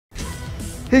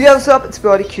Hey guys, what's up? It's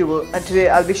QingHong and today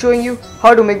I'll be showing you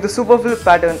how to make the Superflip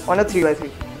pattern on a 3x3.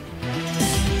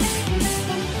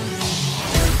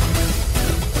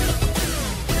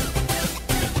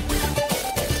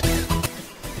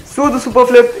 So the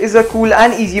Superflip is a cool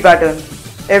and easy pattern.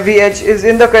 Every edge is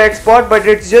in the correct spot but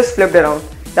it's just flipped around.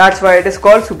 That's why it is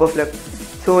called Superflip.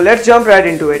 So let's jump right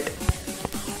into it.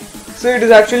 So it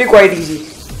is actually quite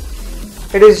easy.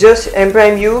 It is just M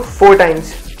prime U 4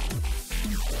 times.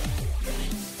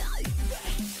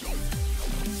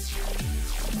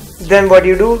 Then what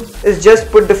you do is just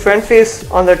put the front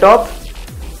face on the top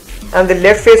and the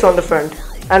left face on the front,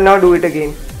 and now do it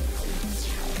again.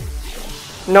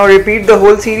 Now repeat the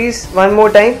whole series one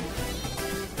more time,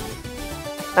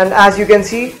 and as you can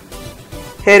see,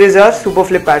 here is our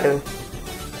Superflip pattern.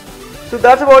 So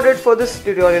that's about it for this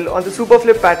tutorial on the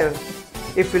Superflip pattern.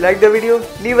 If you like the video,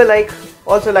 leave a like.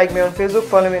 Also like me on Facebook,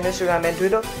 follow me on Instagram and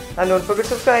Twitter, and don't forget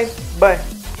to subscribe.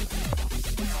 Bye.